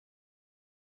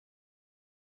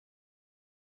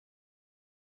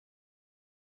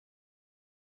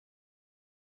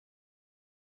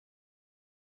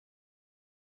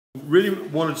Really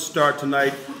wanted to start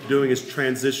tonight doing is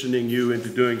transitioning you into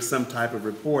doing some type of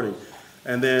reporting.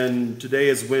 And then today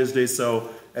is Wednesday, so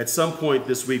at some point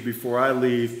this week before I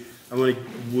leave,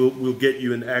 we'll get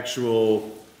you an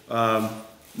actual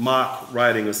mock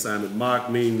writing assignment.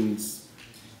 Mock means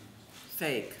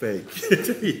fake. Fake.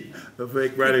 A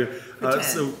fake writing.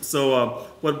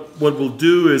 What we'll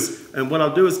do is, and what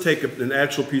I'll do is take an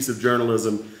actual piece of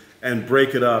journalism and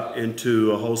break it up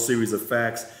into a whole series of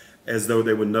facts as though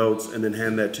they were notes, and then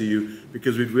hand that to you,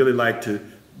 because we'd really like to,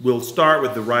 we'll start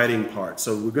with the writing part.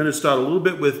 So we're going to start a little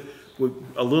bit with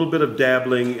a little bit of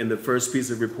dabbling in the first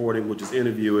piece of reporting, which is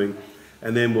interviewing,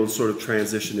 and then we'll sort of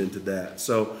transition into that.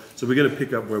 So we're going to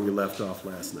pick up where we left off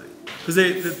last night. Because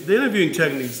the interviewing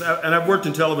techniques, and I've worked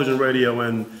in television, radio,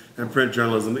 and print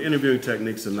journalism, the interviewing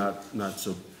techniques are not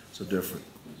so different.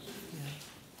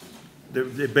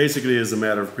 It basically is a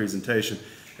matter of presentation,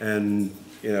 and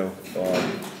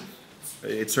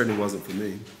it certainly wasn't for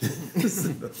me,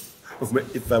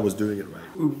 if I was doing it right.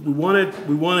 We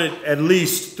wanted at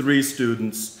least 3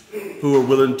 students who are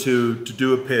willing to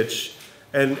do a pitch,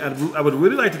 and I would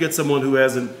really like to get someone who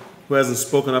hasn't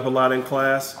spoken up a lot in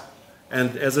class.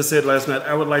 And as I said last night,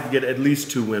 I would like to get at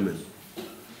least 2 women.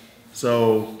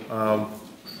 So,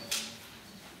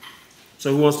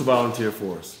 so who wants to volunteer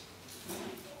for us?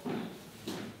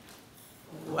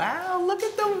 Wow, look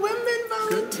at the women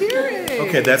volunteering. Good.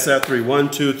 Okay, that's our 3. 1,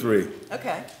 2, 3.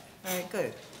 Okay, all right,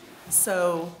 good.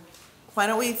 So why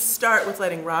don't we start with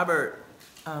letting Robert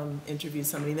interview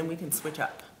somebody, then we can switch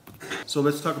up. So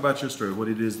let's talk about your story. What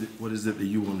is it that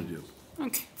you want to do?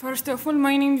 Okay, first of all,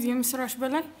 my name is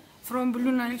Rubel from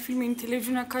Blue Nile Film and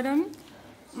Television Academy.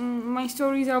 My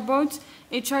story is about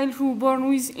a child who born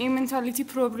with a mentality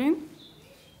problem.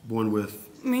 Born with?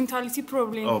 Mentality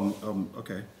problem.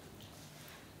 Okay.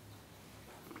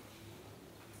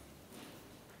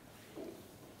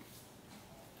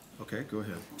 Okay, go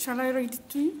ahead. Shall I read it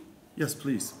to you? Yes,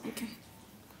 please. Okay.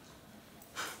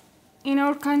 In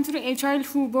our country, a child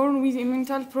who born with a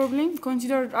mental problem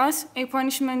considered as a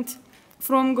punishment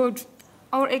from God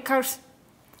or a curse.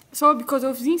 So because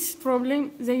of this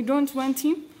problem, they don't want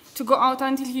him to go out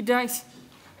until he dies.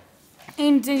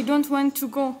 And they don't want to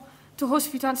go to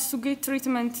hospitals to get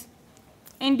treatment.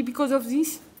 And because of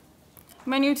this,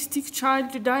 many autistic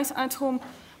child dies at home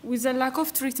with a lack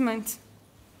of treatment.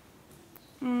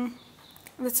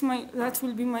 That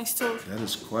will be my story. That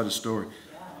is quite a story.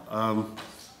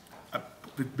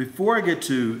 Before I get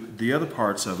to the other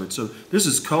parts of it, so this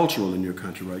is cultural in your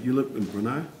country, right? You live in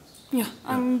Brunei? Yeah,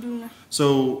 I'm in Brunei.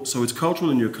 So it's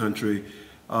cultural in your country.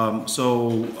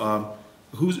 Who's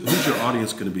your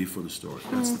audience going to be for the story?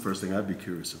 That's the first thing I'd be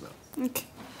curious about. Okay.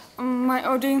 My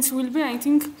audience will be, I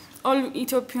think, all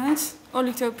Ethiopian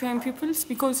peoples,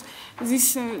 because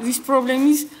this problem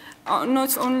is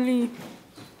not only.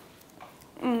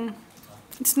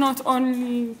 It's not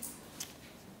only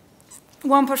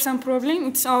 1% problem,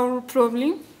 it's our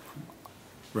problem.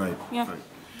 Right. Yeah. Right.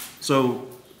 So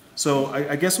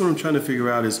I guess what I'm trying to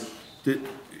figure out is that,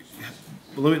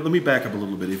 let me back up a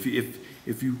little bit. If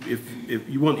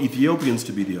you want Ethiopians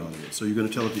to be the audience, so you're going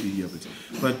to tell it to Ethiopians.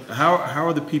 But how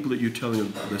are the people that you're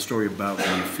telling the story about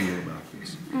going to feel about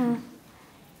this?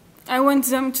 I want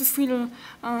them to feel,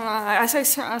 as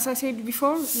I said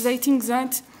before, they think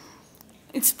that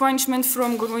it's punishment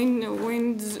from God.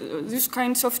 When these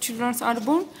kinds of children are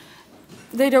born,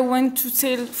 they don't want to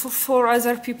tell for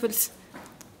other people.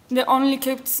 They only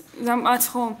kept them at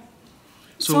home.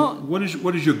 So what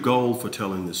is your goal for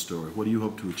telling this story? What do you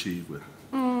hope to achieve with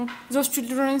it? Those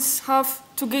children have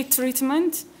to get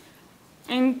treatment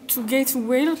and to get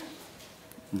well.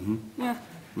 Mm-hmm. Yeah.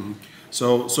 Mm-hmm.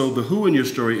 So the who in your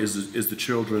story is the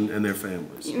children and their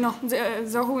families? No,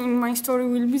 the who in my story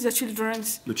will be the children.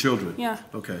 The children? Yeah.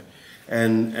 Okay.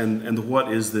 And the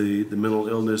what is the mental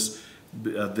illness,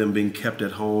 them being kept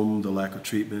at home, the lack of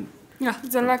treatment? Yeah,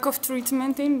 the lack of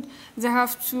treatment, and they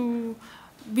have to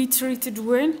be treated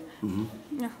well. Mm-hmm.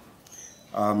 Yeah.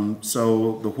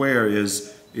 So the where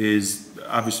is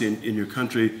obviously in your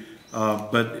country,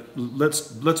 but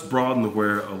let's broaden the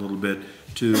where a little bit.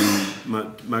 To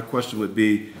my question would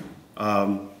be,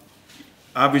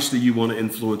 obviously you want to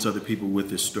influence other people with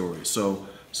this story. So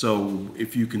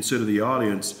if you consider the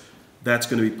audience, that's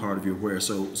going to be part of your where.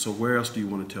 So where else do you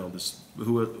want to tell this?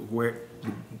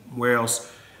 Where else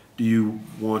do you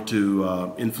want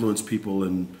to influence people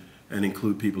and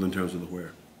include people in terms of the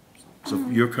where? So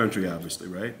your country, obviously,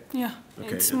 right? Yeah,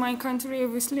 okay. It's my country,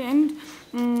 obviously, and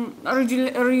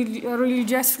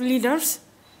religious leaders,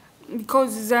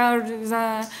 because they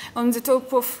are on the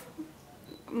top of,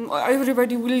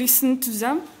 everybody will listen to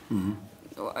them. Mm-hmm.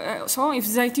 So if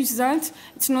they teach that,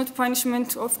 it's not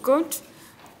punishment of God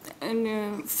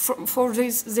and for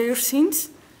their sins.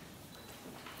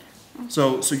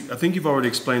 So I think you've already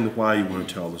explained why you want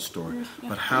to tell the story,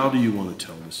 but how do you want to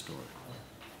tell the story?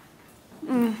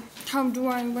 How do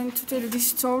I want to tell this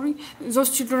story? Those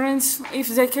children, if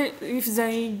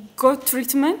they got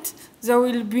treatment, they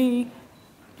will be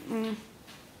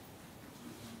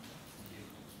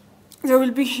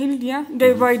healed, yeah,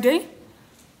 day by day.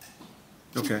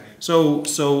 Okay. So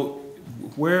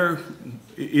where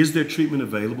is there treatment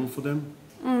available for them?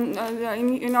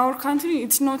 In our country,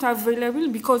 it's not available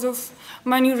because of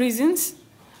many reasons.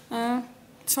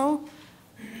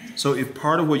 So if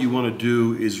part of what you want to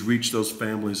do is reach those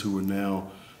families who are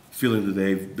now feeling that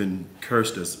they've been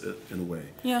cursed in a way,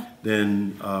 yeah.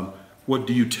 then what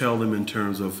do you tell them in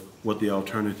terms of what the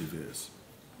alternative is?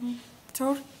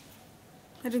 Sorry,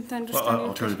 I didn't understand.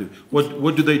 Alternative.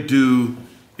 What do they do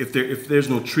if there's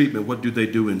no treatment? What do they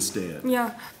do instead?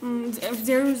 Yeah, if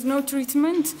there is no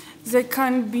treatment, they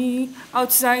can be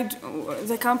outside.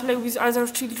 They can play with other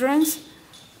children,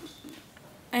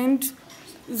 and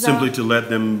simply to let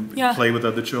them play with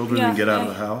other children and get out of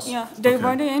the house? Yeah, day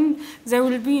by day, and there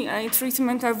will be a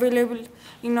treatment available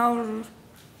in our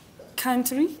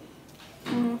country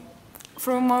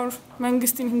from our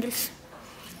Mengistu in English.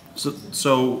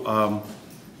 So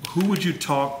who would you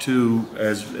talk to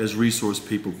as resource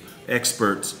people,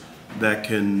 experts that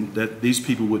these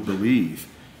people would believe?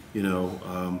 You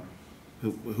know,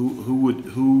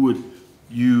 who would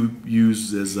you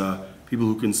use as people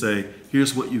who can say,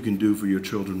 here's what you can do for your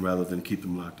children rather than keep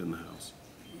them locked in the house?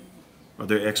 Are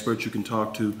there experts you can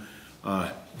talk to?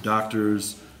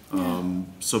 Doctors,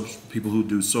 people who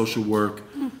do social work,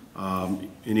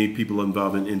 any people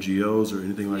involved in NGOs or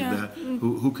anything like that?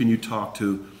 Who can you talk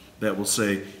to that will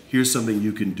say, here's something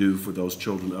you can do for those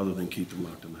children other than keep them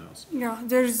locked in the house? Yeah,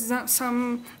 there's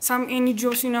some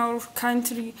NGOs in our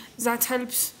country that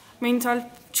helps mental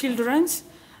children,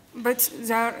 but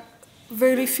they are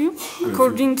very few,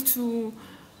 according to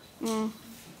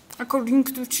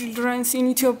children in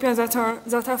Ethiopia that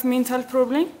have mental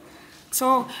problem.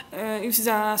 So if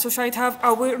the society have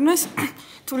awareness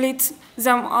to let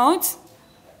them out.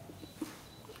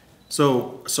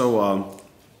 So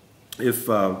if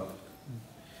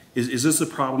is this a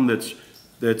problem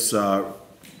that's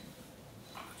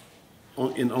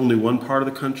in only one part of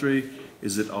the country?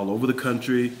 Is it all over the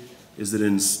country? Is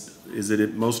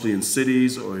it mostly in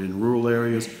cities or in rural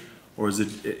areas, or is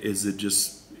it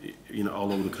just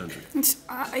all over the country?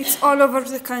 It's all over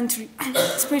the country,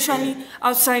 especially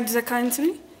outside the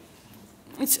country.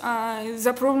 It's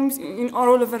the problems in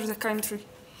all over the country.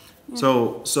 Yeah.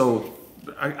 So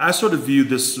I sort of view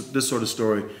this sort of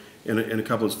story in a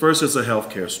couple of. First, it's a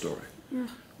healthcare story,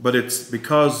 but it's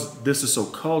because this is so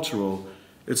cultural.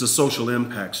 It's a social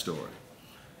impact story.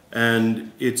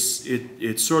 And it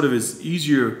sort of is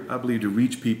easier, I believe, to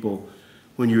reach people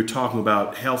when you're talking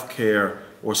about healthcare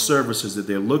or services that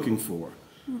they're looking for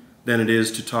than it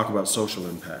is to talk about social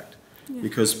impact. Yeah.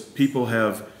 Because people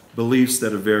have beliefs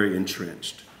that are very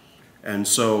entrenched. And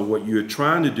so what you're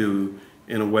trying to do,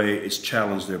 in a way, is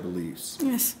challenge their beliefs.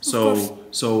 Yes,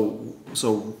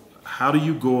 So how do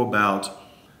you go about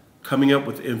coming up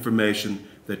with information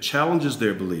that challenges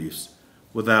their beliefs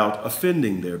without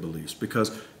offending their beliefs?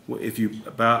 Because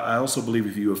I also believe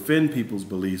if you offend people's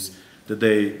beliefs, that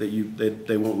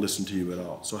they won't listen to you at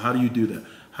all. So how do you do that?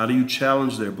 How do you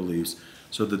challenge their beliefs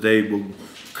so that they will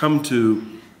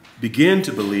begin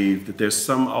to believe that there's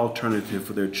some alternative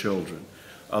for their children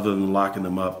other than locking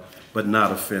them up, but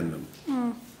not offend them?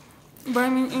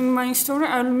 But in my story,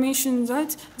 I'll mention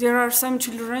that there are some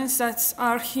children that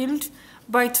are healed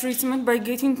by treatment, by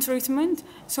getting treatment.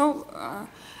 So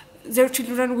their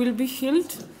children will be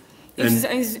healed.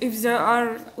 If they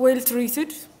are well treated.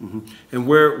 Mm-hmm. And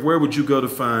where would you go to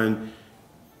find,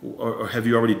 or have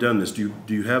you already done this? Do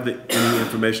you have any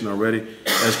information already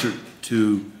as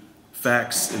to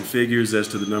facts and figures as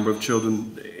to the number of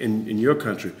children in your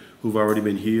country who've already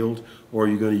been healed, or are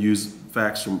you going to use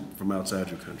facts from outside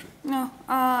your country? No,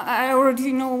 I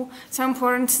already know some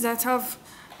parents that have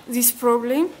this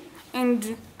problem,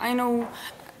 and I know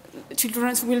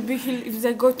children will be healed if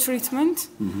they got treatment.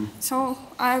 Mm-hmm. So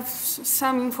I have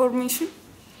some information.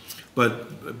 But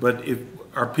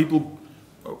are people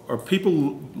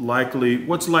likely?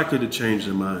 What's likely to change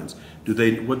their minds?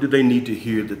 What do they need to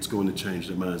hear that's going to change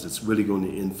their minds? That's really going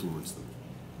to influence them.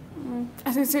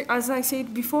 As I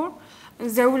said before,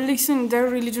 they will listen their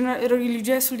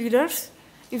religious leaders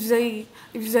if they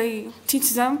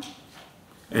teach them.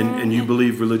 And you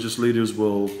believe religious leaders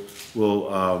will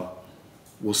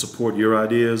will support your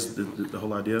ideas, the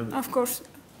whole idea of it? Of course,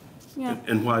 yeah.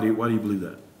 And why do you believe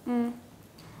that?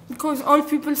 Because all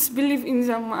people believe in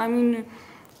them. I mean,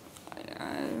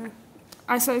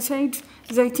 as I said,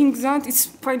 they think that it's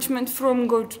punishment from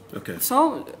God. Okay.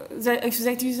 So if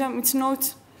they teach them it's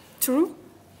not true,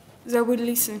 they will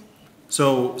listen.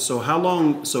 So how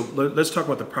long? So let's talk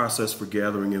about the process for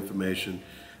gathering information,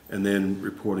 and then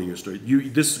reporting your story.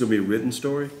 This is going to be a written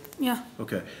story. Yeah.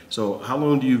 Okay. So how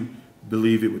long do you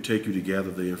believe it would take you to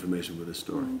gather the information for this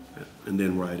story, and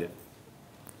then write it?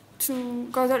 To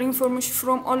gather information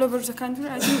from all over the country,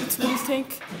 I think it will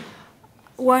take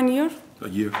 1 year. A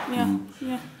year. Yeah. Mm-hmm.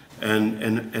 Yeah.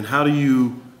 And how do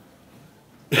you?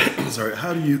 Sorry.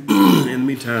 How do you? In the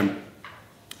meantime,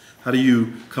 how do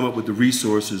you come up with the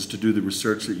resources to do the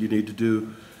research that you need to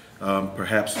do?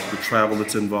 Perhaps the travel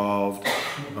that's involved,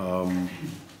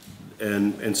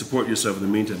 and support yourself in the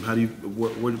meantime. How do you?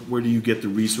 Where do you get the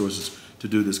resources to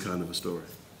do this kind of a story?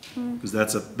 Because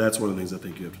that's one of the things I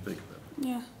think you have to think about.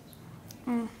 Yeah.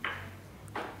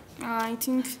 I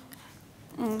think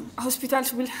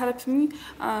hospitals will help me.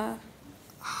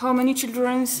 How many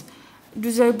children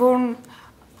do they born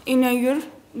in a year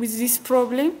with this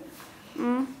problem?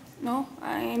 No,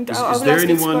 and Is there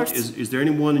anyone? Is there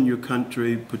anyone in your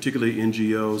country, particularly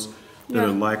NGOs, that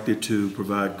are likely to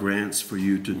provide grants for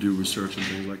you to do research and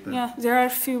things like that? Yeah, there are a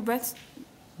few, but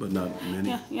not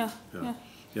many. Yeah.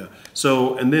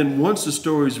 So, and then once the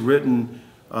story's written,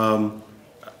 I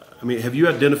mean, have you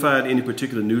identified any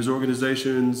particular news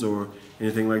organizations or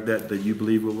anything like that that you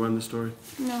believe will run the story?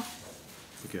 No.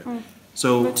 Okay.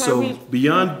 So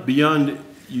beyond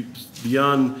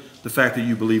the fact that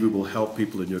you believe it will help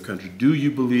people in your country, do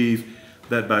you believe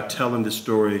that by telling the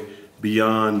story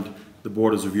beyond the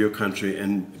borders of your country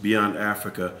and beyond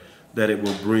Africa, that it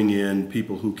will bring in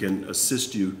people who can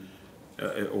assist you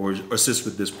or assist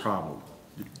with this problem?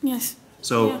 Yes.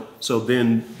 So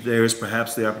then there is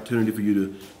perhaps the opportunity for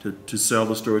you to sell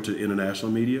the story to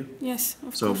international media? Yes,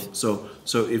 of course.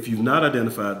 So if you've not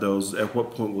identified those, at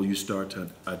what point will you start to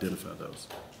identify those?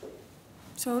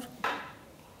 Sorry?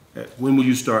 When will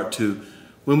you start to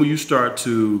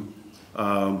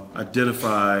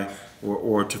identify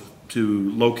or to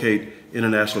locate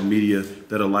international media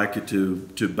that are likely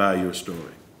to buy your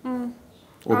story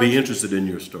or be interested in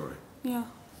your story? Yeah.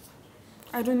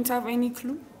 I don't have any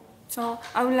clue. So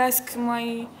I will ask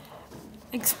my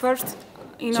expert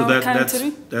in our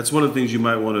country. That's one of the things you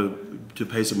might want to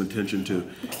pay some attention to,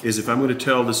 is if I'm going to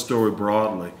tell this story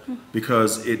broadly,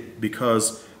 because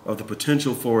of the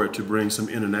potential for it to bring some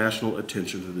international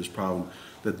attention to this problem,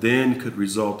 that then could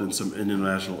result in some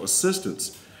international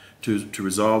assistance to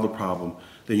resolve the problem,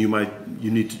 then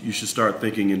you should start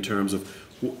thinking in terms of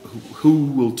who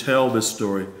will tell this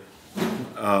story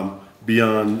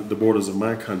beyond the borders of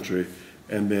my country,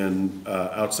 and then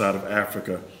outside of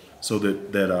Africa, so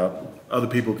that other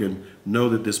people can know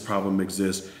that this problem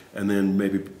exists, and then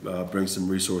maybe bring some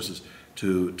resources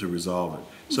to resolve it.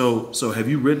 So have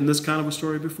you written this kind of a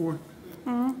story before?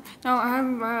 No,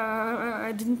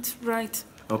 I didn't write.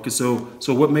 Okay, so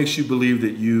what makes you believe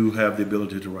that you have the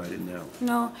ability to write it now?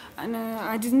 No, and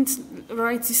I didn't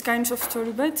write this kind of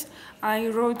story, but I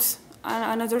wrote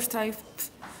another type.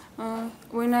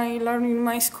 When I learned in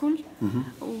my school,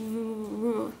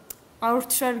 our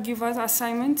teacher gave us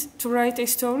assignment to write a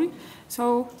story,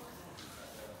 so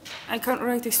I can't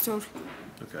write a story.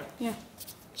 Okay. Yeah.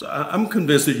 So I'm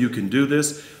convinced that you can do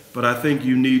this, but I think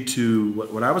you need to,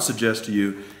 what I would suggest to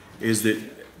you is that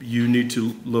you need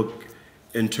to look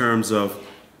in terms of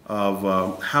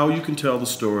how you can tell the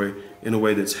story in a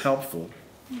way that's helpful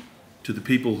to the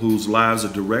people whose lives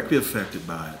are directly affected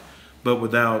by it, but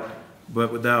without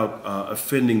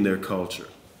offending their culture,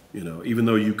 even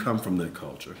though you come from that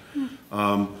culture.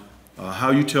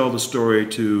 How you tell the story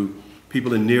to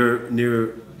people in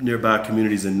nearby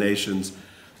communities and nations,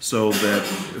 so that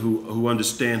who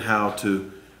understand how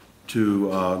to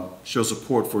show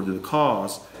support for the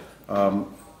cause.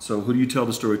 So who do you tell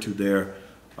the story to there?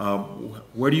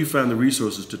 Where do you find the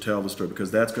resources to tell the story?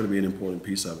 Because that's going to be an important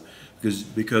piece of it.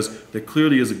 Because there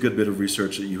clearly is a good bit of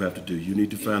research that you have to do. You need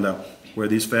to find out where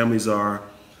these families are.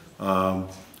 And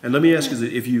let me ask you,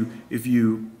 if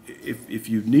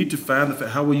you need to find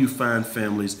how will you find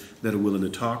families that are willing to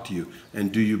talk to you?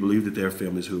 And do you believe that there are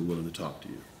families who are willing to talk to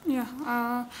you? Yeah,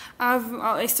 I have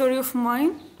a story of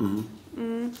mine.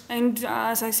 And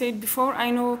as I said before, I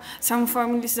know some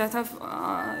families that have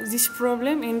this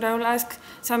problem, and I will ask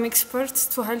some experts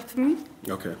to help me.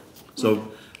 Okay.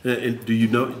 So, do you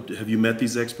know, have you met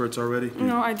these experts already?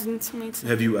 No, I didn't meet them.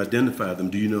 Have you identified them?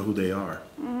 Do you know who they are?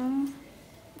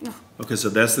 No. Okay, so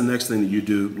that's the next thing that you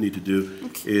need to do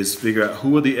is figure out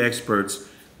who are the experts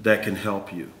that can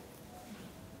help you,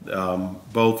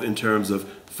 both in terms of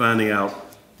finding out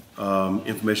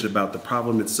information about the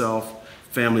problem itself,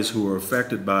 families who are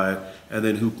affected by it, and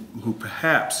then who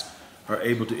perhaps are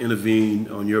able to intervene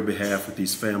on your behalf with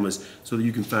these families so that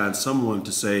you can find someone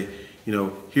to say, you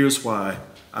know, here's why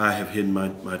I have hidden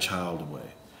my child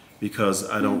away, because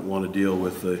I don't want to deal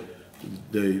with the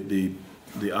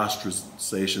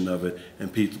ostracization of it,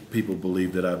 and people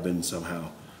believe that I've been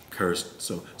somehow cursed.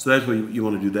 So that's where you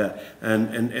want to do that.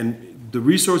 And the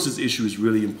resources issue is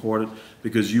really important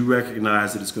because you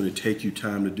recognize that it's going to take you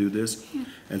time to do this.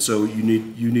 And so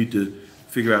you need to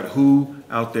figure out who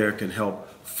out there can help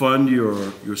fund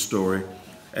your story,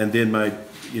 and then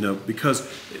because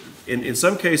in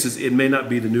some cases it may not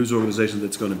be the news organization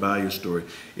that's going to buy your story.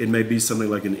 It may be something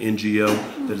like an NGO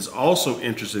that is also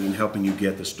interested in helping you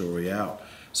get the story out.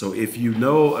 So if you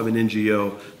know of an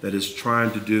NGO that is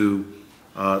trying to do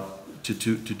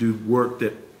work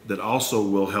that also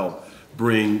will help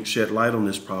shed light on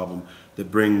this problem, to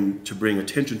bring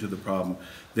attention to the problem,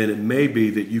 then it may be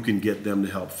that you can get them to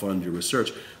help fund your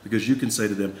research, because you can say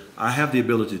to them, I have the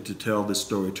ability to tell this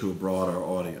story to a broader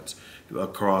audience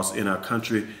in our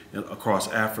country and across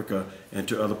Africa and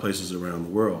to other places around the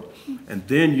world. And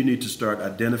then you need to start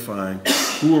identifying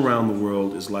who around the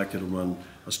world is likely to run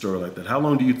a story like that. How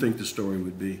long do you think the story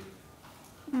would be?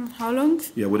 How long?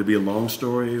 Yeah, would it be a long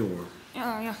story, or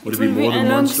Yeah. would it be more than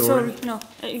one story? No,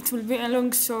 it will be a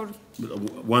long story.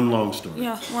 One long story?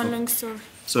 Yeah, one long story.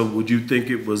 So would you think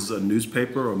it was a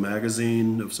newspaper or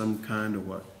magazine of some kind, or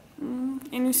what?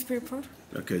 A newspaper.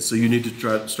 Okay, so you need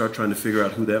to start trying to figure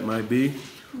out who that might be,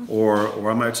 or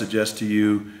I might suggest to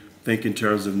you, think in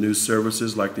terms of news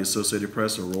services like the Associated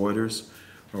Press or Reuters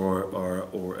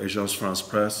or Agence France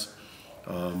Presse,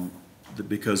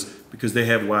 because they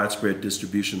have widespread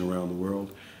distribution around the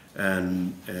world,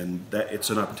 and that it's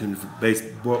an opportunity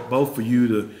both for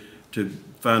you to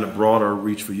find a broader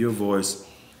reach for your voice,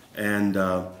 and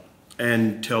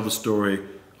tell the story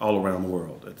all around the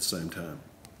world at the same time.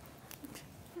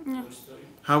 Yeah.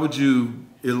 How would you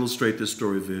illustrate this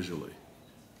story visually?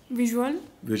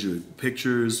 Visually,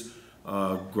 pictures,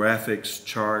 graphics,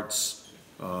 charts,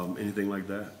 anything like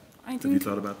that. Have you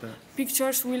thought about that?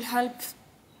 Pictures will help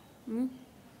me,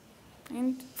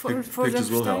 and for pictures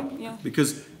the will time, help. yeah.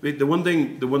 Because the one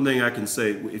thing I can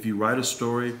say, if you write a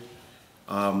story,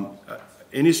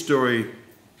 any story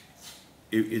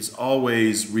is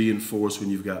always reinforced when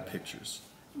you've got pictures.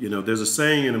 You know, there's a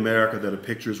saying in America that a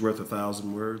picture is worth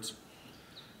 1,000 words,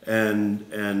 and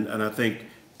I think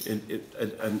a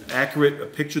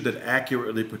picture that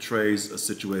accurately portrays a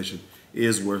situation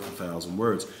is worth 1,000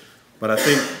 words. But I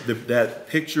think that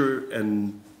picture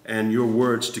and your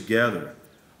words together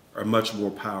are much more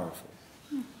powerful.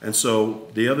 And so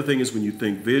the other thing is when you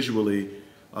think visually,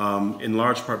 in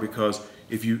large part because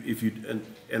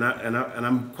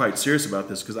I'm quite serious about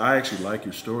this because I actually like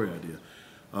your story idea.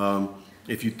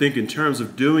 If you think in terms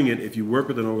of doing it, if you work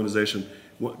with an organization,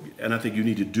 and I think you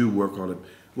need to do work on it.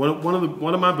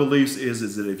 One of my beliefs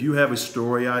is that if you have a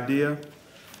story idea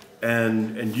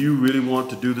and you really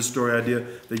want to do the story idea,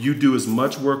 that you do as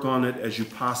much work on it as you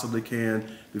possibly can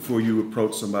before you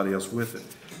approach somebody else with it.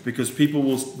 Because people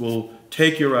will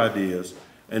take your ideas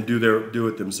and do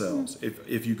it themselves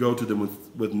if you go to them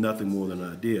with nothing more than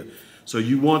an idea. So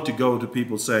you want to go to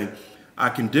people saying, I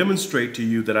can demonstrate to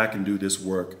you that I can do this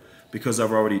work because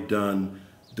I've already done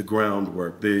the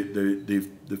groundwork, the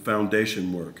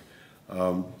foundation work,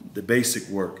 the basic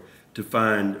work to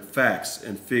find facts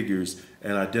and figures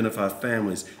and identify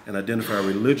families and identify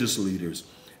religious leaders.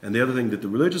 And the other thing that the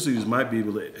religious leaders might be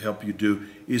able to help you do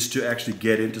is to actually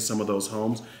get into some of those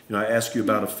homes. You know, I asked you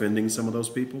about offending some of those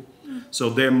people. So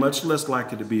they're much less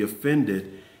likely to be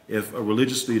offended if a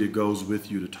religious leader goes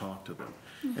with you to talk to them.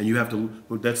 And you have to,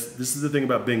 this is the thing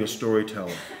about being a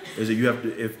storyteller, is that you have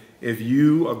to, if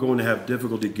you are going to have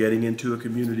difficulty getting into a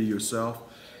community yourself,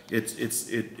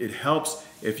 it helps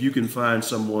if you can find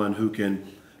someone who can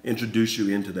introduce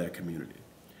you into that community.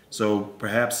 So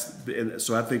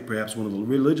I think perhaps one of the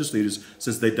religious leaders,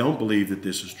 since they don't believe that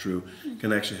this is true,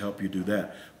 can actually help you do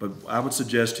that. But I would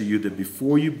suggest to you that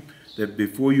before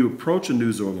you approach a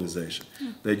news organization,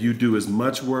 that you do as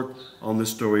much work on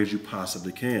this story as you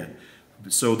possibly can,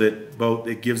 so that both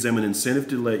it gives them an incentive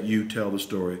to let you tell the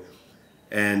story,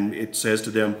 and it says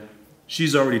to them,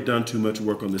 she's already done too much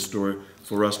work on this story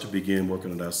for us to begin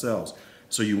working on it ourselves.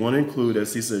 So you want to include,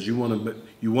 as he says, you want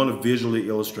to visually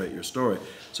illustrate your story.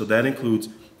 So that includes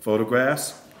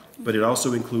photographs, but it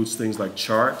also includes things like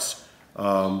charts,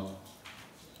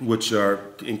 which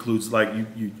includes, like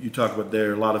you talk about,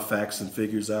 there are a lot of facts and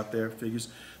figures out there.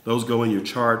 Those go in your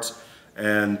charts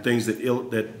and things that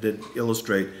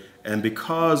illustrate. And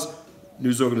because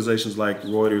news organizations like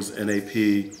Reuters and AP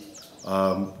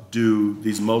do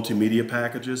these multimedia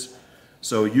packages,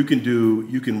 so you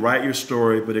can write your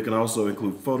story, but it can also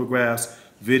include photographs,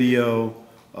 video,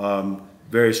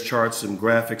 various charts and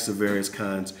graphics of various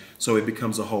kinds. So it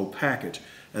becomes a whole package.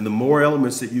 And the more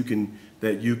elements that you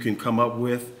can come up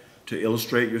with to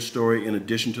illustrate your story in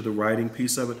addition to the writing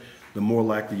piece of it, the more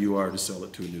likely you are to sell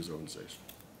it to a news organization.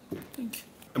 Thank you.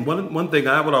 And one thing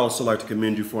I would also like to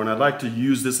commend you for, and I'd like to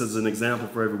use this as an example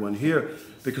for everyone here,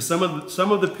 because some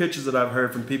of the pitches that I've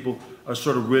heard from people are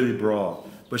sort of really broad,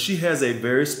 but she has a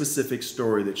very specific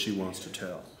story that she wants to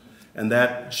tell, and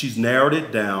that she's narrowed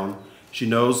it down. She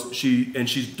knows and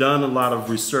she's done a lot of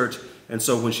research, and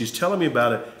so when she's telling me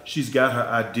about it, she's got her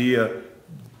idea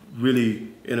really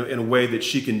in a way that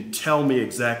she can tell me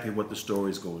exactly what the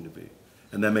story is going to be,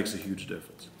 and that makes a huge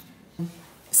difference.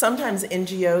 Sometimes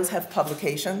NGOs have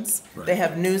publications. Right. They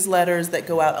have newsletters that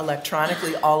go out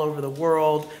electronically all over the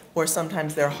world, or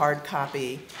sometimes they're hard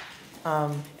copy.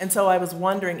 And so I was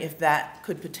wondering if that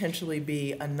could potentially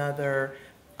be another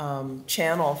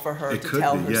channel for her to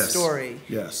tell her story.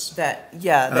 Yes.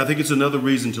 And I think it's another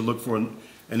reason to look for an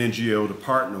NGO to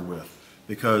partner with,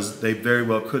 because they very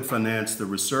well could finance the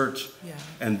research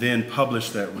and then publish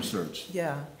that research.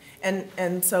 Yeah.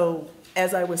 And so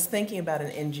as I was thinking about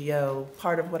an NGO,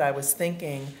 part of what I was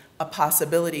thinking a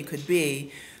possibility could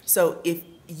be, so if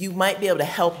you might be able to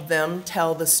help them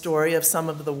tell the story of some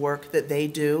of the work that they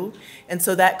do, and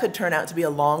so that could turn out to be a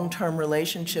long-term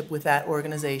relationship with that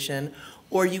organization.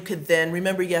 Or you could then,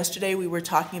 remember yesterday we were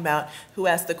talking about who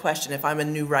asked the question, if I'm a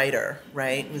new writer,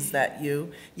 right? Was that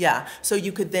you? Yeah. So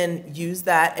you could then use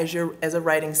that as a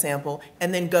writing sample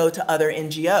and then go to other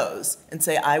NGOs and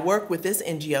say, I work with this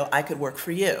NGO, I could work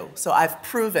for you. So I've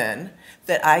proven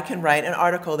that I can write an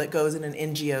article that goes in an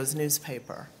NGO's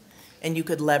newspaper. And you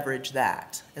could leverage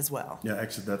that as well. Yeah,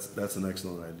 actually that's an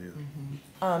excellent idea.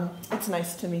 Mm-hmm. It's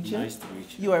nice to meet you. Nice to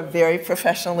meet you. You are very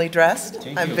professionally dressed.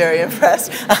 Thank I'm you. very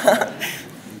impressed.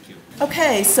 Thank you.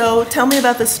 Okay, so tell me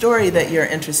about the story that you're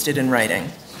interested in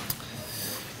writing.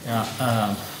 Yeah,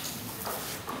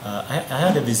 I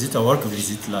had a work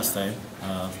visit last time,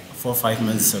 4 or 5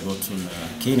 months ago to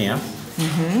Kenya,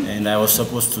 and I was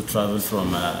supposed to travel from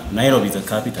Nairobi, the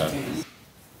capital.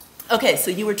 Okay,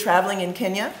 so you were traveling in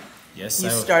Kenya? Yes, You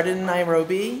started in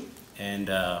Nairobi? And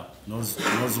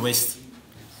northwest,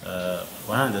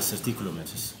 130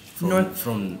 kilometers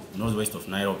from northwest of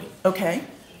Nairobi. Okay.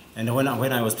 And when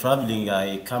I was traveling,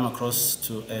 I came across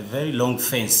to a very long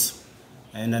fence,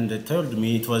 and then they told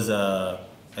me it was a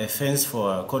fence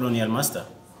for a colonial master,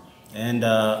 and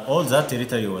all that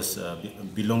territory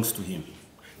belongs to him.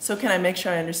 So can I make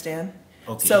sure I understand?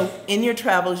 Okay. So in your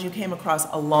travels, you came across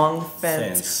a long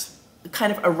fence.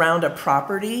 Kind of around a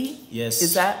property? Yes.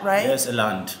 Is that right? Yes, a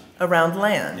land. Around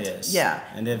land? Yes. Yeah.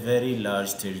 And a very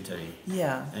large territory.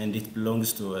 Yeah. And it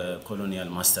belongs to a colonial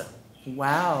master.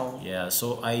 Wow. Yeah,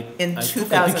 so I In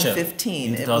took a picture. 2015,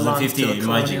 In it belongs to a 2015,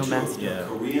 colonial imagine. master. Yeah.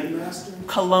 Korean master?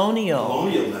 Colonial.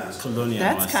 Colonial master. Colonial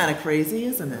That's master. kind of crazy,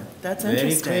 isn't it? That's Very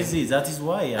interesting. crazy. That is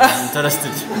why I'm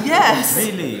interested. Yes.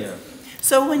 Really. Yeah.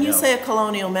 So when you Yeah. say a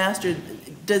colonial master,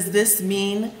 does this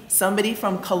mean somebody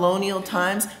from colonial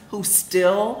times who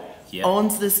still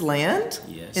owns this land?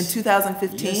 Yes. In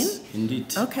 2015? Yes, indeed.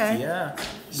 Okay. Yeah.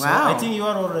 So Wow. I think you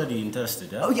are already interested.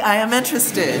 Huh? Oh, yeah, I am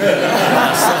interested.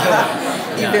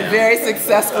 You've been very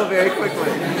successful very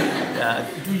quickly.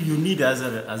 Do you need as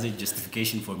a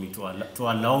justification for me to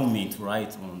allow me to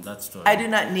write on that story? I do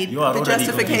not need You are the already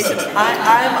justification. convinced.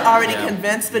 I'm already Yeah.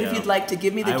 convinced, but if Yeah. you'd like to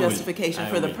give me the I will. justification I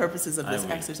for the will. purposes of I this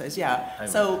will. exercise, yeah. I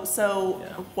So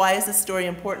Yeah. why is this story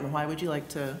important? Why would you like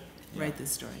to write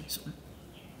this story?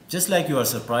 Just like you are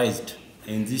surprised,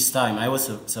 in this time I was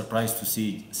surprised to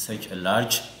see such a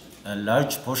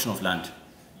large portion of land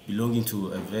belonging to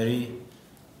a very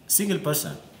single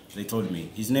person. They told me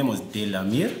his name was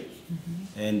Delamere,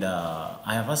 and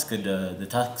I have asked the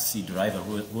taxi driver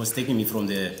who was taking me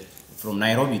from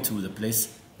Nairobi to the place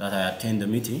that I attend the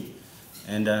meeting,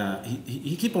 and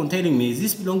he keep on telling me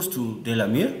this belongs to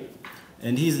Delamere,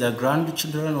 and he's the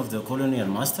grandchildren of the colonial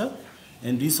master.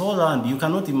 And this whole land, you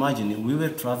cannot imagine, we were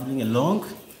traveling along,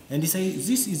 and he said,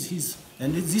 this is his,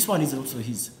 and this one is also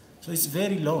his. So it's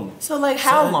very long. So like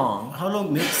how long? How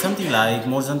long? Maybe something like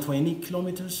more than 20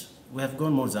 kilometers. We have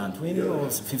gone more than 20 or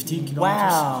 15 kilometers.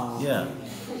 Wow. Yeah.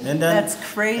 And then, That's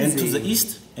crazy. And to the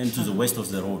east and to the west of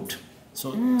the road.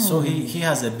 So he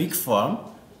has a big farm,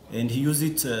 and he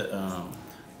uses it,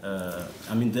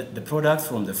 the product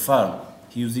from the farm,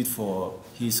 he used it for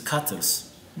his cattle.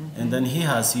 And then he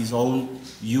has his own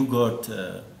yogurt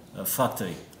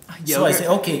factory. So I said,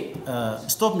 okay,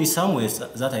 stop me somewhere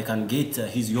that I can get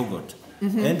his yogurt.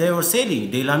 And they were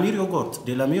selling Delamere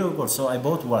yogurt. So I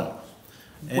bought one.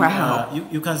 And wow.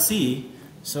 You can see,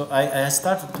 so I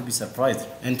started to be surprised.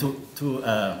 And to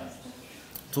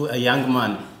a young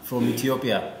man from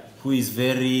Ethiopia who is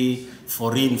very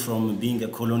foreign from being a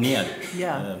colonial,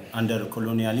 under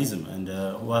colonialism, and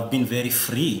who have been very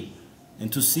free.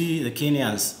 And to see the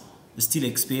Kenyans still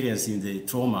experiencing the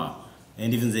trauma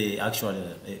and even the actual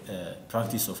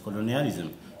practice of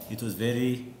colonialism, it was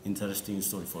very interesting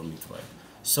story for me to write.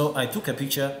 So I took a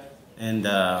picture, and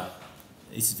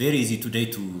it's very easy today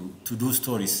to do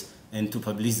stories and to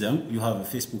publish them. You have a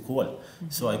Facebook wall.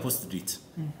 So I posted it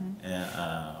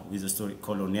with the story,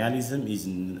 colonialism is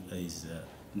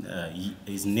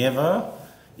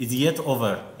yet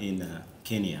over in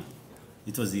Kenya.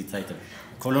 It was the title.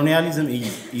 Colonialism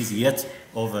is yet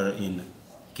over in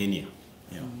Kenya.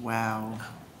 Yeah. Wow.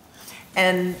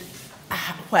 And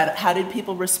how did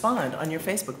people respond on your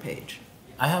Facebook page?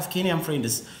 I have Kenyan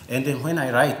friends, and then when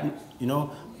I write,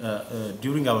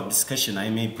 during our discussion, I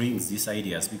may bring these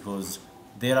ideas because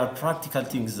there are practical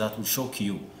things that will shock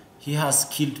you. He has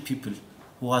killed people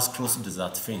who has crossed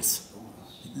that fence.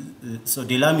 So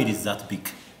Delamere is that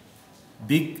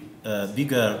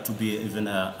bigger to be even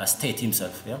a state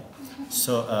himself. Yeah.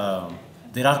 So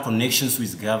there are connections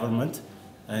with government,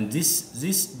 and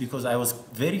this because I was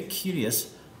very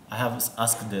curious. I have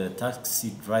asked the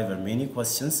taxi driver many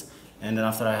questions, and then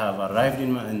after I have arrived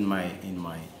in my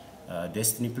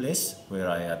destiny place where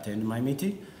I attend my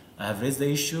meeting, I have raised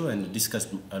the issue and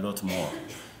discussed a lot more.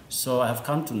 So I have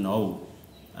come to know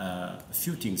a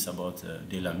few things about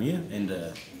Delamere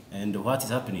and what is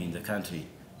happening in the country.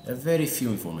 Very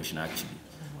few information actually.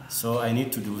 Wow. So I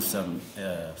need to do some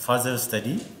further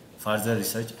study, further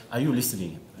research. Are you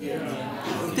listening? Yeah.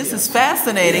 Okay, this is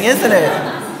fascinating, isn't it?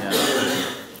 Yeah.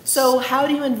 So how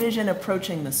do you envision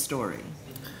approaching the story?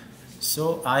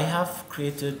 So I have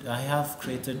created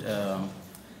a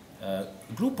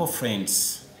group of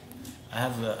friends. I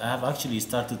have actually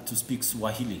started to speak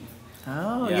Swahili.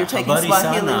 Oh, yeah. You're taking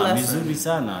Swahili lessons. Mizuri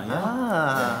sana,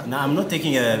 yeah. Now I'm not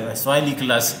taking a Swahili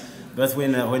class, but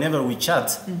whenever we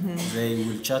chat, they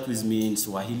will chat with me in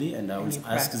Swahili, and I will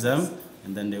ask them,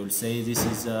 and then they will say, "This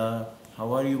is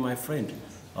how are you, my friend?"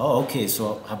 Oh, okay.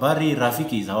 So habari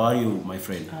rafiki is how are you, my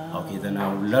friend? Oh. Okay, then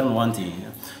I will learn one thing.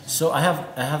 Yeah? So I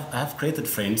have created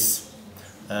friends,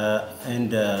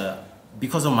 and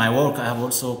because of my work, I have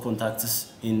also contacts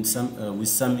with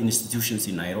some institutions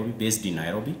in Nairobi, based in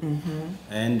Nairobi,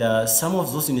 and some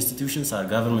of those institutions are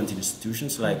government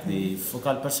institutions, like the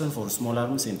focal person for small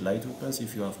arms and light weapons.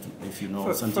 If you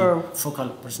know something, focal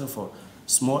person for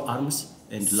small arms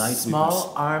and light weapons.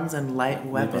 Small arms and light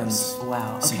weapons.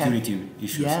 Wow. Okay. Security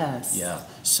issues. Yes. Yeah.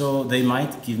 So they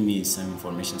might give me some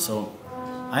information. So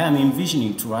I am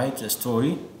envisioning to write a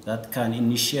story that can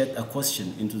initiate a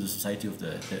question into the society of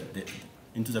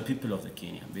into the people of the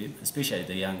Kenya, especially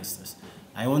the youngsters.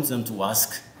 I want them to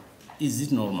ask, is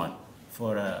it normal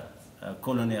for a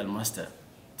colonial master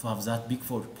to have that big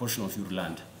portion of your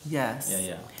land? Yes.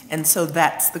 Yeah. And so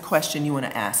that's the question you want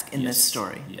to ask in this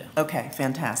story? Yeah. Okay,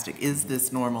 fantastic. Is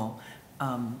this normal?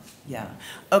 Yeah.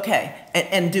 Okay,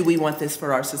 and do we want this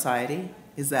for our society?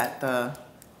 Is that the...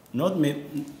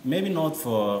 Maybe not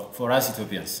for us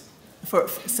Ethiopians. For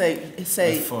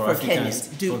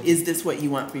Kenyans, is this what you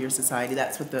want for your society?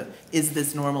 That's what is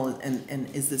this normal, and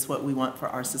is this what we want for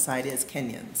our society as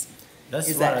Kenyans?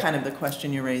 Is that kind of the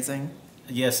question you're raising?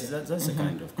 Yes, that's the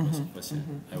kind of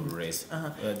question I will raise.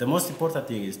 The most important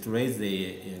thing is to raise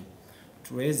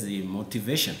the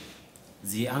motivation,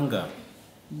 the anger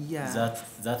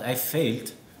that I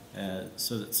failed,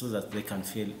 so that they can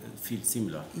feel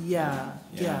similar. Yeah.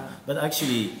 But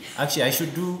actually, I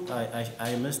should do.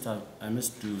 I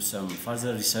must do some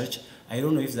further research. I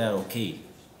don't know if they are okay,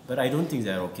 but I don't think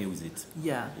they are okay with it.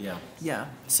 Yeah.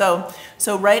 So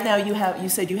right now you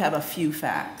said you have a few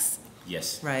facts.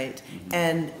 Yes. Right,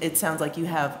 and it sounds like you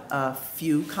have a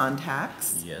few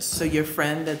contacts. Yes. So your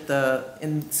friend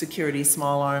in security,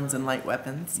 small arms and light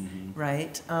weapons,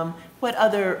 right? What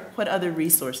other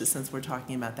resources, since we're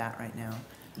talking about that right now,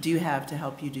 do you have to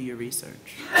help you do your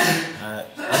research?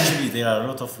 Actually, there are a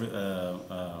lot of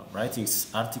writings,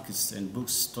 articles, and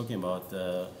books talking about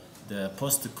the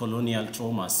post-colonial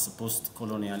traumas,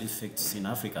 post-colonial effects in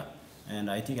Africa, and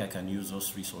I think I can use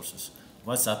those resources.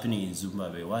 What's happening in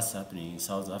Zimbabwe, what's happening in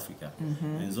South Africa,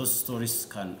 and those stories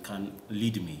can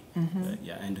lead me,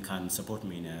 and can support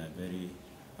me in a very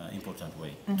important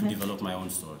way to develop my own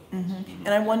story. And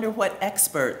I wonder what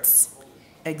experts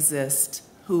exist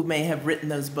who may have written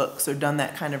those books or done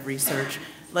that kind of research.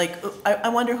 Like, I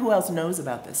wonder who else knows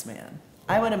about this man.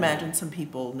 I would imagine some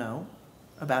people know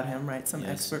about him, right? Some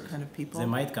expert kind of people. They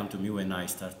might come to me when I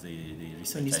start the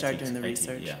research. When you start doing the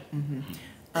research.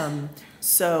 Yeah.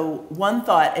 So one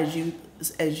thought as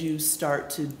you start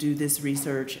to do this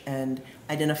research and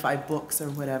identify books or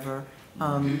whatever,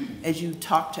 as you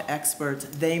talk to experts,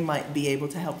 they might be able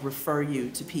to help refer you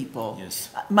to people. Yes.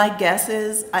 My guess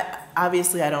is,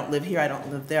 obviously I don't live here, I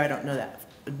don't live there, I don't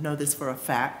know this for a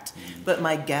fact, but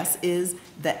my guess is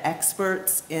that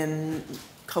experts in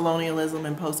colonialism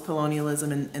and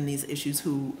post-colonialism and these issues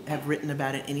who have written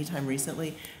about it anytime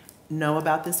recently know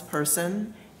about this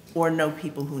person or know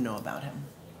people who know about him,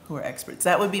 who are experts.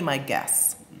 That would be my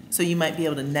guess. So you might be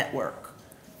able to network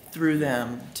through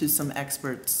them to some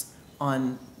experts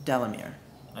on Delamere.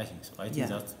 I think so. I think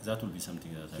that would be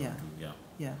something that I would do,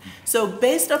 Yeah. So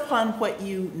based upon what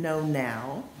you know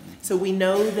now, so we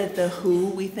know that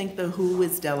we think the who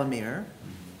is Delamere,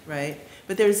 right?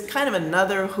 But there's kind of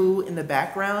another who in the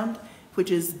background, which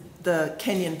is the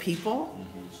Kenyan people,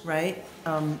 right?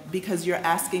 Because you're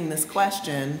asking this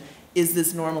question, is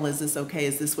this normal, is this okay,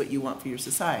 is this what you want for your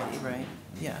society, right?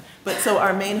 Yeah. But so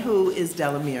our main who is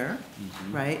Delamere,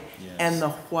 right? Yes. And the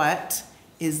what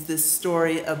is this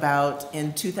story about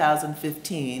in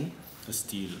 2015,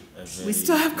 we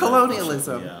still have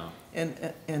colonialism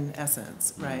in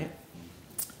essence, right?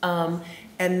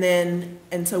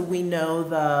 And so we know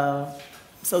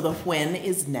the when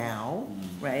is now,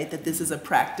 right? That this is a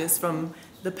practice from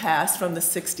the past, from the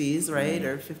 60s, right?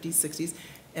 Or 50s, 60s,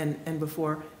 and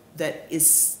before, that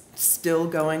is still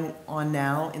going on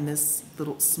now in this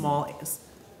little small,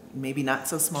 maybe not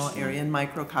so small area in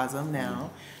microcosm now.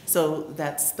 So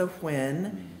that's the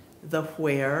when. The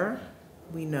where,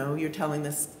 we know you're telling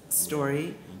this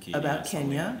story about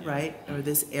Kenya, right? Or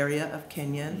this area of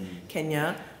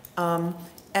Kenya.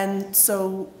 And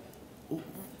so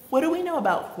what do we know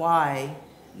about why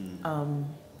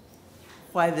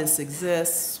this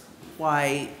exists,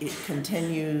 why it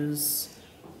continues?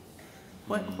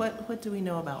 What do we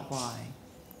know about why?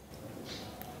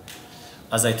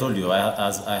 As I told you,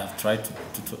 as I have tried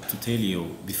to tell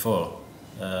you before,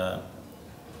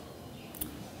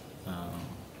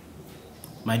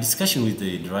 my discussion with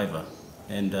the driver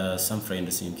and some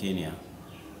friends in Kenya,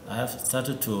 I have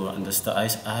started to understand.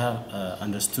 I have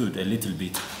understood a little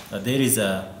bit that there is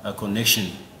a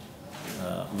connection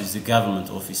with the government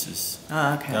offices,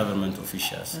 government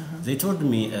officials. They told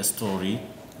me a story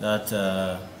that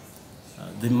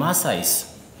the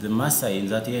Maasai in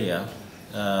that area,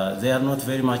 they are not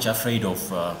very much afraid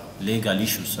of legal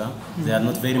issues. They are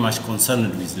not very much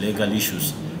concerned with legal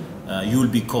issues. You will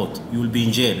be caught, you will be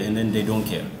in jail, and then they don't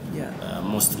care,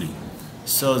 mostly.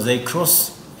 So they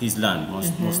cross his land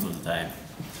most of the time.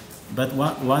 But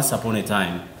once upon a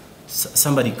time,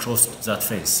 somebody crossed that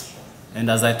fence. And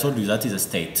as I told you, that is a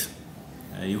state.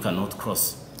 You cannot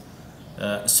cross.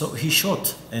 So he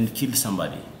shot and killed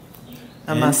somebody.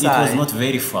 And it was not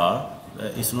very far.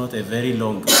 It's not a very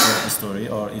long story,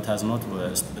 or it has not.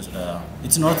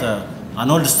 It's not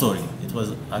an old story. It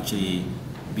was actually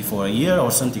before a year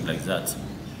or something like that.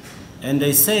 And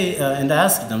they say, and I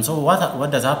asked them, so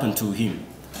what does happen to him?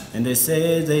 And they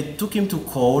say they took him to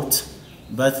court,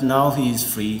 but now he is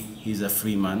free. He's a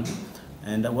free man.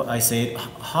 And I said,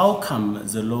 how come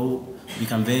the law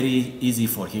become very easy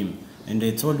for him? And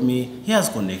they told me he has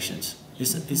connections.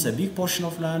 It's a big portion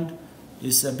of land.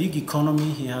 It's a big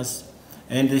economy he has.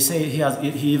 And they say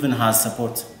he even has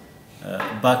support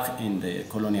back in the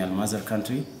colonial mother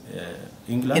country,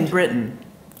 England. In Britain.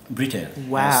 Britain.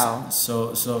 Wow. Yes.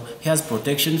 So he has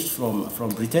protections from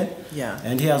Britain. Yeah.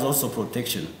 And he has also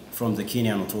protection from the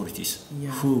Kenyan authorities,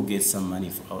 who get some money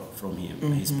from him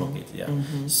in his pocket. Yeah.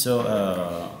 So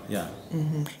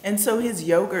And so his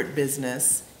yogurt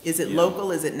business, is it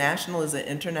local? Is it national? Is it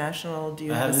international? Do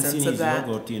you have a sense of that? I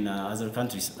haven't seen his yogurt in other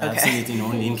countries. I've seen it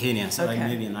only in Kenya, so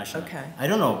maybe national. Okay. I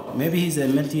don't know. Maybe he's a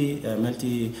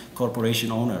multi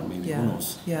corporation owner. Maybe who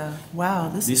knows? Yeah. Wow.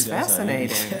 This is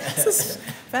fascinating. This is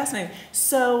fascinating.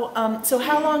 So, so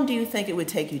how long do you think it would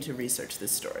take you to research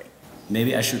this story?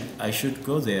 Maybe I should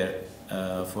go there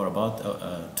for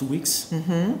about 2 weeks.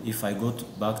 If I go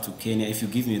back to Kenya, if you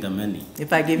give me the money.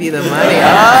 If I give you the money,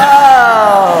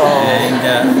 oh!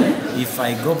 And if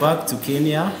I go back to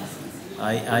Kenya,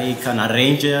 I can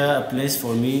arrange a place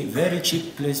for me, very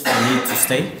cheap place for me to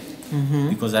stay.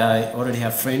 because I already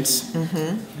have friends,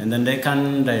 and then they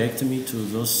can direct me to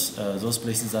those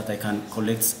places that I can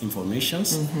collect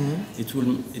informations.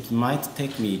 It might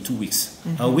take me 2 weeks,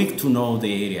 a week to know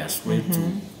the areas where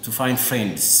to find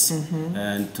friends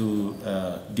and to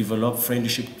develop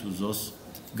friendship to those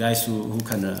guys who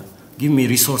can give me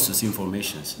resources,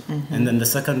 informations. And then the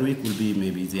second week will be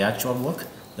maybe the actual work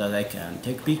that I can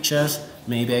take pictures.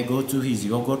 Maybe I go to his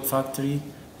yogurt factory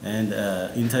and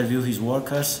interview his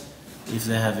workers if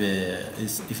they have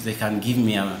if they can give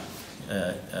me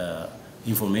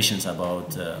informations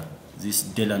about this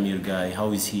Delamere guy.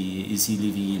 How is he? Is he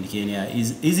living in Kenya?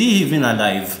 Is he even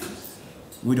alive?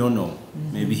 We don't know.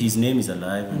 Maybe his name is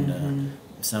alive, and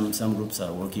some groups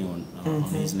are working on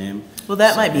his name. Well,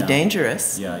 that might be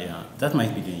dangerous. Yeah, that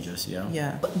might be dangerous.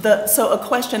 Yeah. So a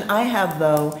question I have,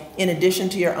 though, in addition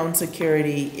to your own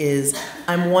security, is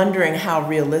I'm wondering how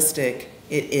realistic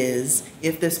it is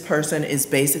if this person is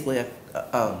basically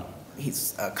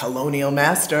he's a colonial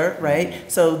master,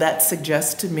 right? So that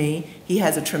suggests to me he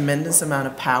has a tremendous amount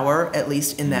of power, at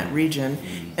least in that region.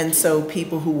 And so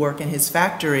people who work in his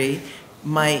factory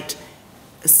might,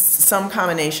 some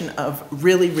combination of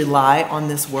really rely on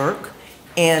this work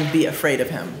and be afraid of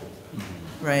him,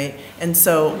 right? And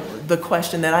so the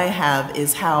question that I have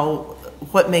is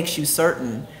what makes you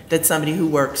certain that somebody who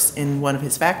works in one of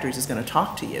his factories is going to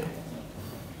talk to you?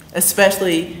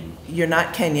 Especially, you're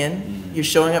not Kenyan, you're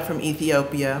showing up from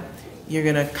Ethiopia, you're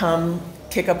going to come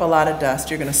kick up a lot of dust,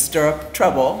 you're going to stir up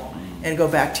trouble and go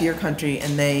back to your country,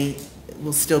 and they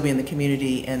will still be in the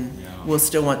community and will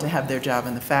still want to have their job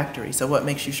in the factory. So what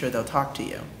makes you sure they'll talk to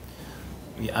you?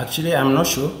 Yeah, actually, I'm not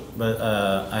sure, but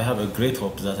I have a great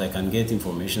hope that I can get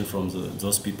information from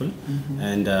those people,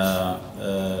 and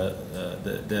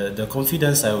the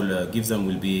confidence I will give them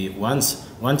will be one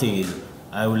thing is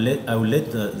I will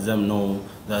let them know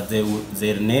that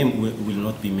their name will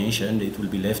not be mentioned. It will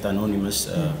be left anonymous.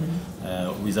 I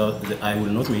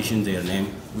will not mention their name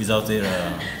without their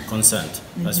consent.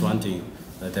 That's one thing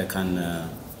that I can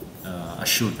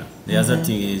assure them. The other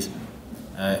thing is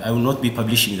I will not be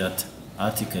publishing that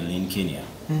article in Kenya.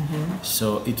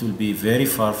 So it will be very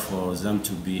far for them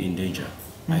to be in danger,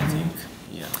 I think.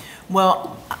 Yeah.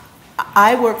 Well,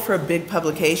 I work for a big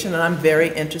publication, and I'm very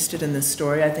interested in this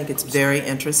story. I think it's very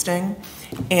interesting.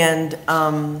 And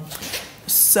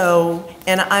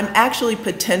and I'm actually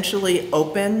potentially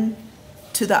open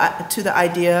to the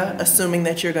idea, assuming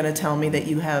that you're going to tell me that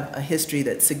you have a history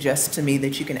that suggests to me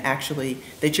that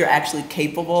you're actually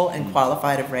capable and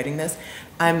qualified of writing this.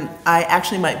 I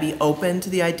actually might be open to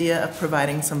the idea of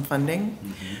providing some funding,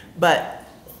 but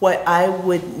what I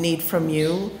would need from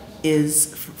you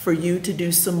is for you to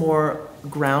do some more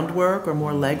groundwork or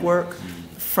more legwork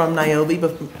from Nairobi,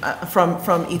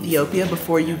 from Ethiopia,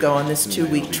 before you go on this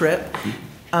 2-week trip.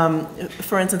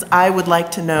 For instance, I would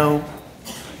like to know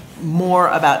more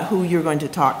about who you're going to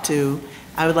talk to.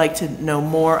 I would like to know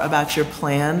more about your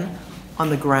plan on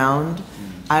the ground.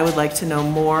 I would like to know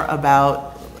more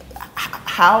about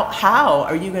how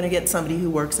are you going to get somebody who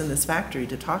works in this factory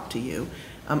to talk to you.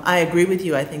 I agree with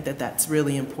you. I think that that's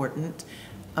really important.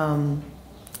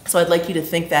 So I'd like you to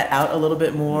think that out a little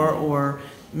bit more, or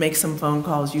make some phone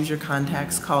calls, use your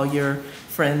contacts, call your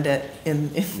friend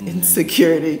in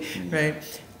security,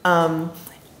 right?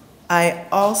 I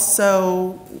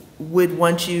also would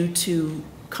want you to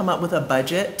come up with a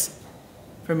budget.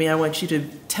 For me, I want you to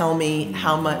tell me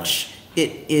how much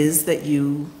it is that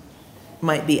you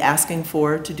might be asking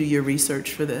for to do your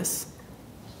research for this.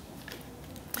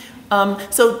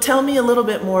 So tell me a little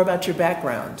bit more about your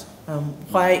background.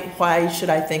 Why should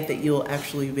I think that you'll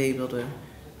actually be able to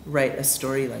write a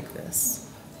story like this?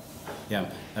 Yeah,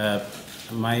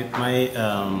 my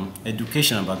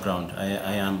educational background.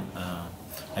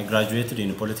 I graduated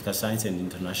in political science and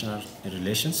international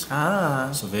relations.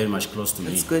 So very much close to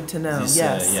me. It's good to know. This,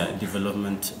 yes.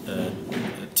 Development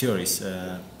theories,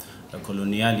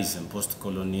 colonialism,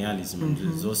 post-colonialism.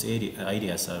 Those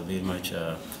ideas are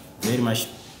very much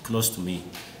close to me.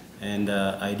 And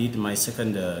I did my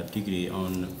second degree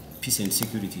on peace and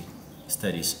security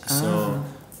studies. So,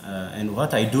 and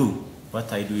what I do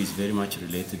is very much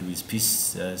related with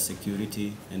peace,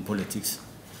 security, and politics.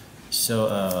 So.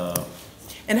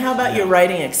 And how about your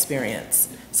writing experience?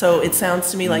 So it sounds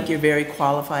to me like you're very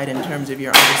qualified in terms of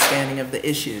your understanding of the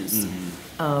issues.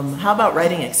 How about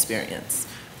writing experience?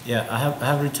 Yeah, I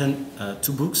have written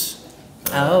 2 books.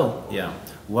 Yeah.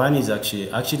 One is actually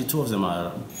 2 of them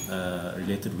are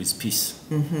related with peace.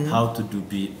 How to do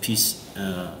peace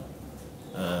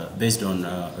based on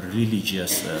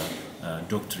religious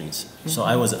doctrines. So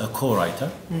I was a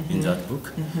co-writer in that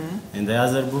book. And the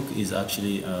other book is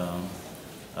actually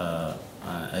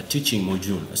a teaching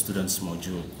module, a student's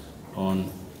module on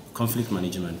conflict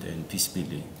management and peace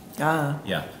building. Ah,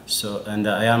 Yeah, so, and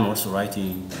I am also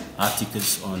writing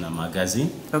articles on a magazine,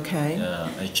 okay,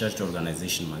 a church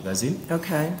organization magazine,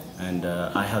 okay, and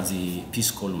I have the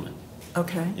peace column.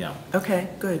 okay. Yeah. Okay,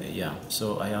 good. Yeah,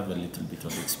 so I have a little bit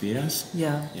of experience.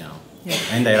 Yeah. Yeah. Yeah.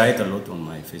 And I write a lot on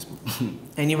my Facebook.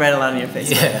 And you write a lot on your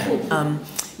Facebook. Yeah.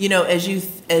 You know,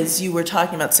 as you were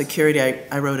talking about security,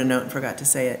 I wrote a note and forgot to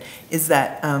say it, is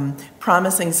that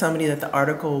promising somebody that the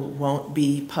article won't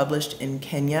be published in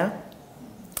Kenya,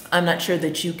 I'm not sure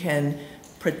that you can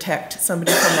protect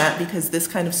somebody from that because this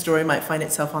kind of story might find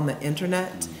itself on the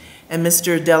internet, and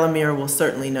Mr. Delamere will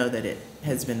certainly know that it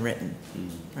has been written,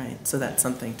 right? So that's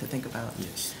something to think about.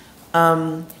 Yes.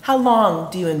 How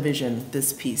long do you envision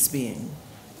this piece being?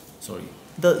 Sorry.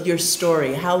 Your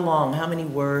story, how long? How many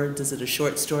words? Is it a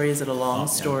short story? Is it a long Yeah.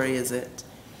 story? Is it?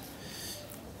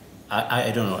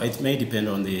 I don't know. It may depend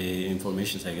on the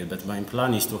information I get, but my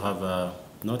plan is to have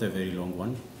not a very long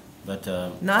one, but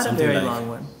Not a something very like, long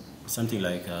one. Something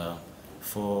like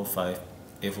 4 or 5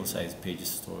 A4 size pages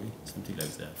story, something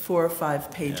like that. 4 or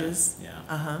 5 pages? Yeah.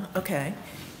 Uh-huh, okay.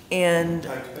 And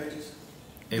Typed pages?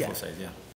 A4 Yeah. size, yeah.